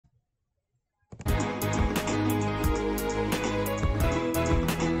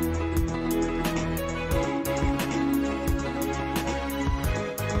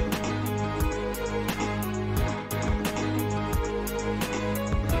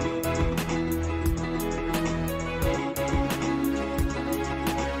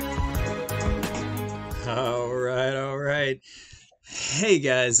Hey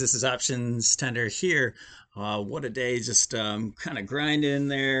guys, this is Options Tender here. What a day, just kind of grinding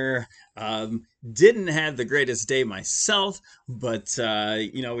there. Didn't have the greatest day myself, but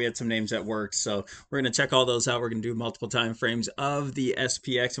we had some names that worked, so we're going to check all those out. We're going to do multiple time frames of the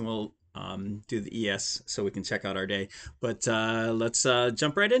SPX, and we'll do the ES so we can check out our day. But let's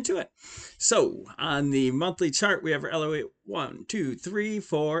jump right into it. So on the monthly chart, we have our LOA 1, 2, 3,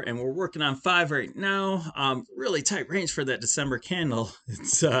 4, and we're working on 5 right now. Really tight range for that December candle.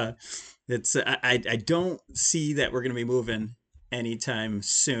 I don't see that we're going to be moving anytime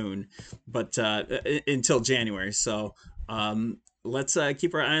soon, but until January. So let's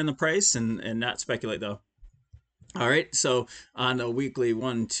keep our eye on the price and not speculate though. All right, so on a weekly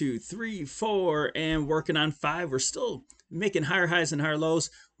 1, 2, 3, 4, and working on 5, we're still making higher highs and higher lows.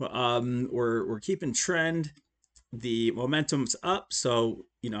 We're keeping trend. The momentum's up, so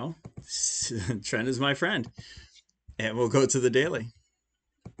trend is my friend. And we'll go to the daily.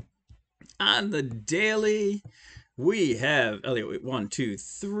 On the daily, we have Elliott 1, 2,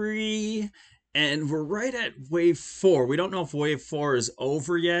 3, and we're right at wave 4. We don't know if wave 4 is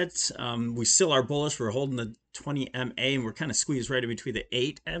over yet. We still are bullish. We're holding the 20 MA, and we're kind of squeezed right in between the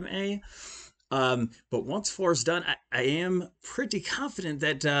 8 MA. But once 4 is done, I am pretty confident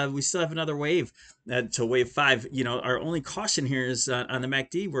that we still have another wave to wave 5. Our only caution here is on the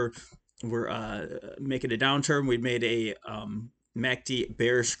MACD. We're making a downturn. We made a MACD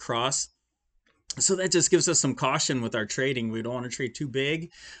bearish cross. So that just gives us some caution with our trading. We don't want to trade too big.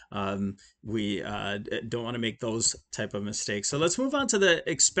 We don't want to make those type of mistakes. So let's move on to the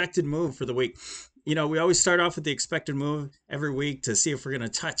expected move for the week. We always start off with the expected move every week to see if we're going to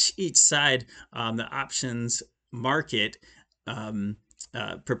touch each side. The options market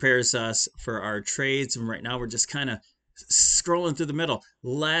prepares us for our trades. And right now we're just kind of scrolling through the middle.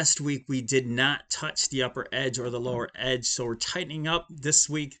 Last week we did not touch the upper edge or the lower edge, so we're tightening up. This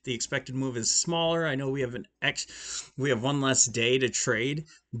week the expected move is smaller. I know we have one less day to trade,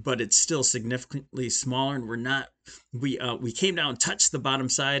 but it's still significantly smaller, and we came down, touched the bottom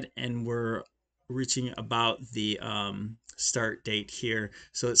side, and we're reaching about the start date here.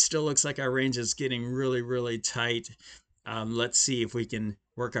 So it still looks like our range is getting really, really tight. Let's see if we can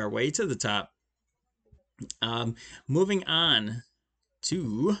work our way to the top. Moving on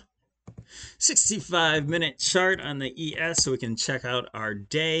to 65-minute chart on the ES so we can check out our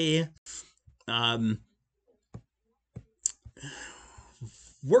day.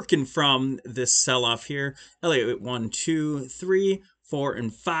 Working from this sell-off here, Elliott 1, 2, 3, 4,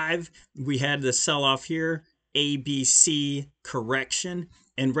 and 5. We had the sell-off here, ABC correction,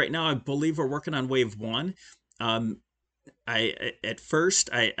 and right now I believe we're working on wave 1. At first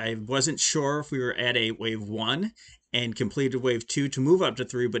I wasn't sure if we were at a wave 1 and completed wave 2 to move up to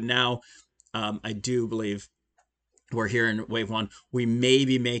 3, but now I do believe we're here in wave 1. We may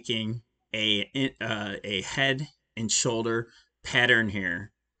be making a head and shoulder pattern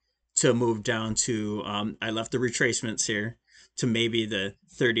here to move down to I left the retracements here to maybe the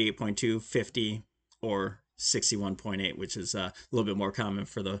 38.2, 50, or 61.8, which is a little bit more common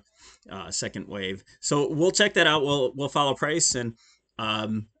for the second wave. So we'll check that out. We'll follow price, and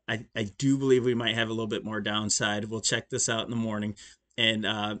I do believe we might have a little bit more downside. We'll check this out in the morning, and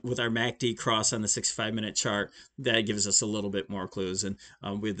with our MACD cross on the 65-minute chart, that gives us a little bit more clues, and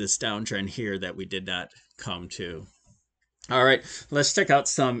with this downtrend here that we did not come to. All right, let's check out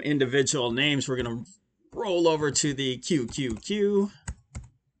some individual names. We're going to roll over to the QQQ.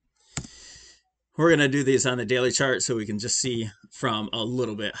 We're going to do these on the daily chart so we can just see from a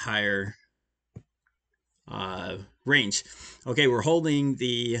little bit higher range. Okay, we're holding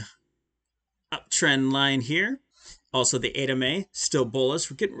the uptrend line here. Also the 8 MA, still bullish.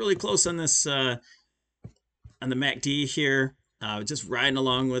 We're getting really close on this, on the MACD here, just riding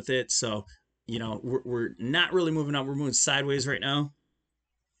along with it. So, we're not really moving up. We're moving sideways right now,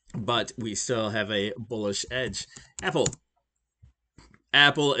 but we still have a bullish edge.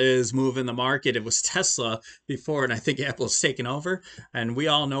 Apple is moving the market. It was Tesla before, and I think Apple's taken over. And we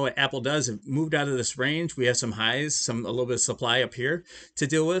all know what Apple does. It moved out of this range. We have some highs, a little bit of supply up here to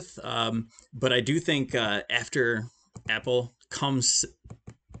deal with. But I do think after Apple comes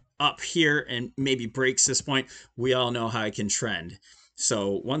up here and maybe breaks this point, we all know how it can trend.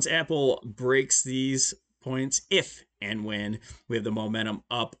 So once Apple breaks these points, if and when we have the momentum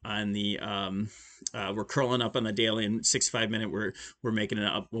up on the we're curling up on the daily, and 65-minute we're making an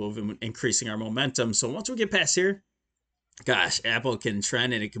up move and increasing our momentum. So once we get past here, gosh, Apple can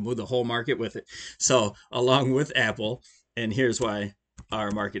trend and it can move the whole market with it. So along with Apple, and here's why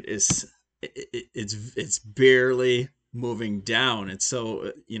our market is it's barely moving down. It's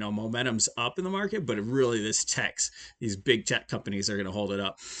so, momentum's up in the market, but really these big tech companies are going to hold it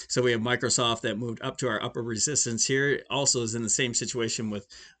up. So we have Microsoft that moved up to our upper resistance here. It also is in the same situation with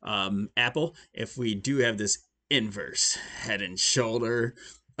Apple. If we do have this inverse head and shoulder,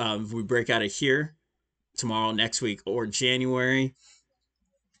 if we break out of here tomorrow, next week, or January,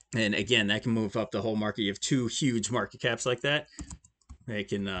 and again, that can move up the whole market. You have two huge market caps like that. It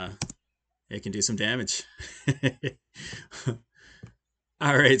can do some damage.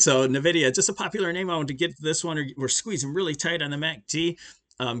 All right, so NVIDIA, just a popular name. I want to get to this one. We're squeezing really tight on the MACD,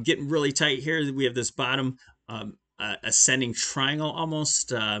 getting really tight here. We have this bottom ascending triangle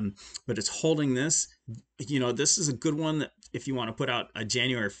almost, but it's holding this. This is a good one that if you want to put out a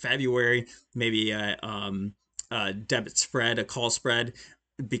January, February, maybe a debit spread, a call spread,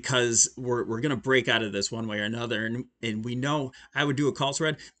 because we're going to break out of this one way or another. And we know I would do a call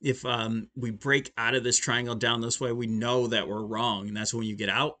spread. If we break out of this triangle down this way, we know that we're wrong. And that's when you get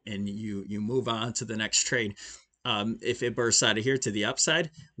out and you move on to the next trade. If it bursts out of here to the upside,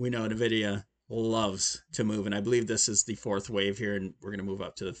 we know NVIDIA loves to move. And I believe this is the fourth wave here, and we're going to move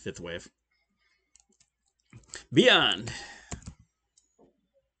up to the fifth wave. Beyond.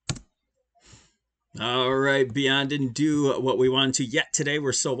 All right, Beyond didn't do what we wanted to yet today.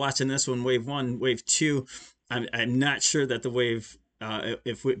 We're still watching this one, wave one, wave two. I'm not sure that the wave,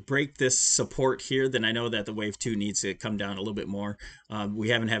 if we break this support here, then I know that the wave two needs to come down a little bit more. We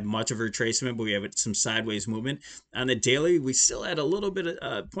haven't had much of a retracement, but we have some sideways movement. On the daily, we still had a little bit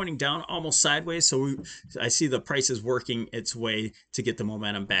of pointing down, almost sideways. So I see the price is working its way to get the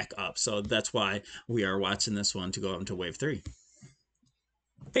momentum back up. So that's why we are watching this one to go into wave three.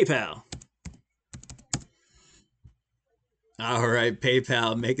 PayPal. All right,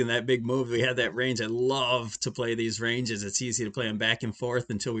 PayPal making that big move. We had that range. I love to play these ranges. It's easy to play them back and forth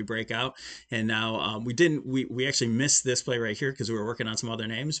until we break out. And now we actually missed this play right here because we were working on some other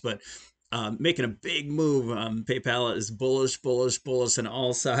names, but making a big move. PayPal is bullish, bullish, bullish on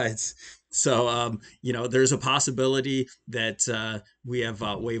all sides. So, there's a possibility that we have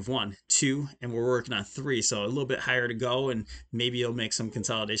wave one, two, and we're working on three. So a little bit higher to go, and maybe you'll make some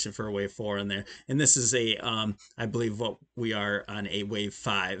consolidation for a wave four in there. And this is I believe what we are on a wave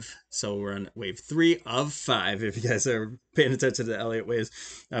five. So we're on wave 3 of 5. If you guys are paying attention to the Elliott waves,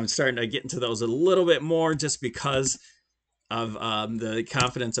 I'm starting to get into those a little bit more just because of the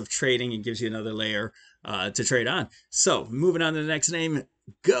confidence of trading. It gives you another layer to trade on. So moving on to the next name,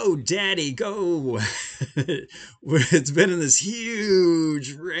 GoDaddy, go. It's been in this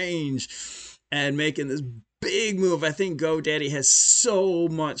huge range and making this big move. I think GoDaddy has so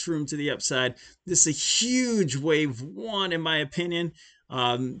much room to the upside. This is a huge wave one, in my opinion,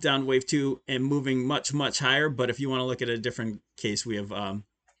 down wave two and moving much, much higher. But if you want to look at a different case, we have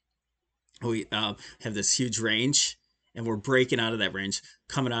this huge range, and we're breaking out of that range.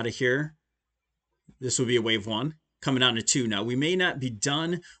 Coming out of here, this will be a wave one. Coming down to 2. Now, we may not be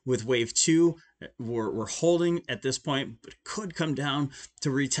done with wave 2. We're holding at this point, but it could come down to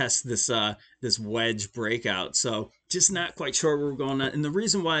retest this wedge breakout. So just not quite sure where we're going on. And the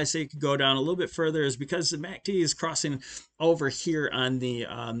reason why I say it could go down a little bit further is because the MACD is crossing over here on the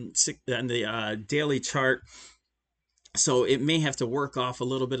daily chart. So it may have to work off a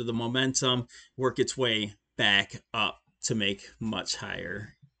little bit of the momentum, work its way back up to make much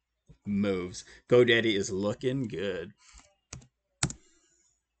higher moves. GoDaddy is looking good.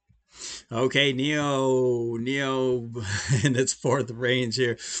 Okay, Neo in its fourth range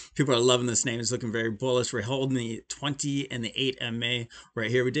here. People are loving this name. It's looking very bullish. We're holding the 20 and the 8 MA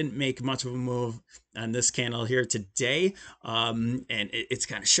right here. We didn't make much of a move on this candle here today, and it's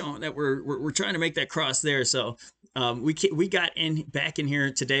kind of showing that we're trying to make that cross there. So we got back in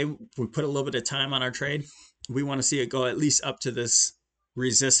here today. We put a little bit of time on our trade. We want to see it go at least up to this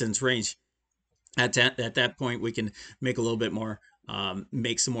resistance range. At that point, we can make a little bit more,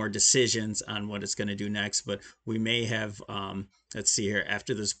 make some more decisions on what it's going to do next. But we may have, let's see here,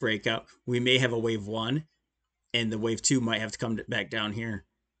 after this breakout, we may have a wave one, and the wave two might have to come back down here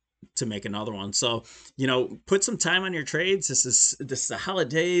to make another one. So, put some time on your trades. This is the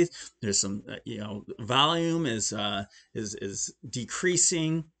holidays. There's some, volume is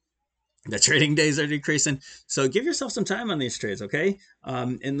decreasing. The trading days are decreasing. So give yourself some time on these trades, okay?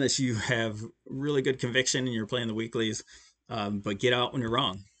 Unless you have really good conviction and you're playing the weeklies. But get out when you're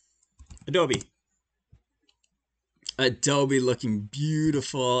wrong. Adobe looking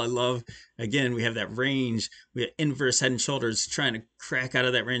beautiful. I love, again, we have that range. We have inverse head and shoulders trying to crack out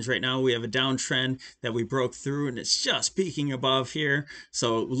of that range right now. We have a downtrend that we broke through, and it's just peaking above here.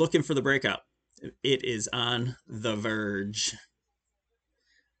 So looking for the breakout. It is on the verge.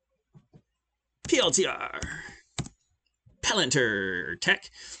 PLTR. pltr tech.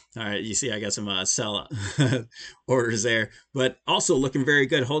 All right, you see I got some sell orders there, but also looking very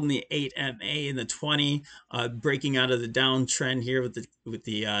good, holding the 8 MA and the 20, breaking out of the downtrend here with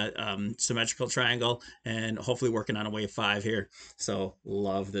the symmetrical triangle, and hopefully working on a wave 5 here. So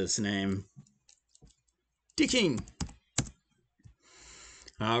love this name, dkng.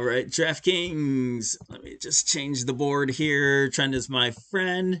 All right, DraftKings. Let me just change the board here. Trend is my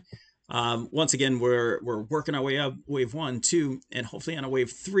friend. Once again, we're working our way up, wave 1, 2, and hopefully on a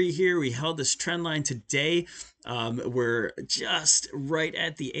wave 3 here. We held this trend line today. We're just right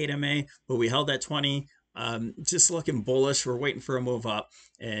at the 8 MA, but we held that 20. Just looking bullish. We're waiting for a move up,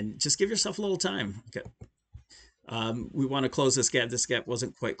 and just give yourself a little time. Okay. We want to close this gap. This gap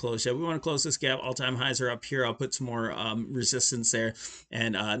wasn't quite closed yet. We want to close this gap. All-time highs are up here. I'll put some more resistance there,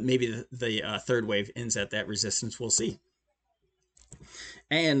 and maybe the third wave ends at that resistance. We'll see.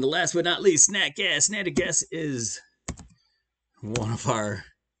 And last but not least, nat gas. Nat gas is one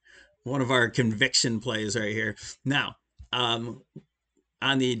of our conviction plays right here. Now, on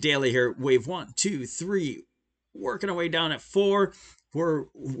the daily here, wave 1, 2, 3, working our way down at 4.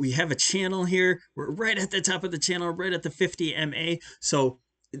 We have a channel here. We're right at the top of the channel, right at the 50 MA. So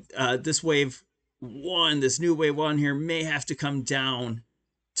this wave 1, this new wave 1 here may have to come down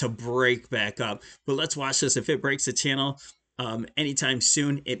to break back up. But let's watch this. If it breaks the channel anytime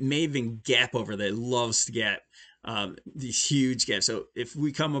soon, it may even gap over there. It loves to gap these huge gaps. So if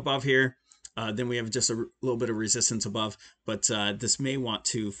we come above here, then we have just a little bit of resistance above, but this may want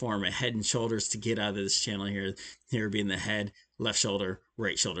to form a head and shoulders to get out of this channel here. Here being the head, left shoulder,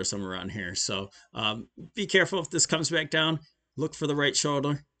 right shoulder, somewhere around here. So be careful if this comes back down. Look for the right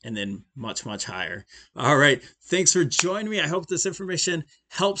shoulder, and then much, much higher. All right. Thanks for joining me. I hope this information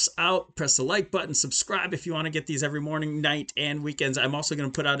helps out. Press the like button, subscribe if you want to get these every morning, night, and weekends. I'm also going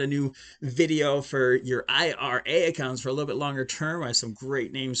to put out a new video for your IRA accounts for a little bit longer term. I have some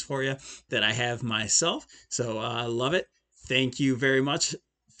great names for you that I have myself. So I love it. Thank you very much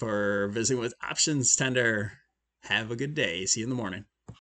for visiting with Options Tender. Have a good day. See you in the morning.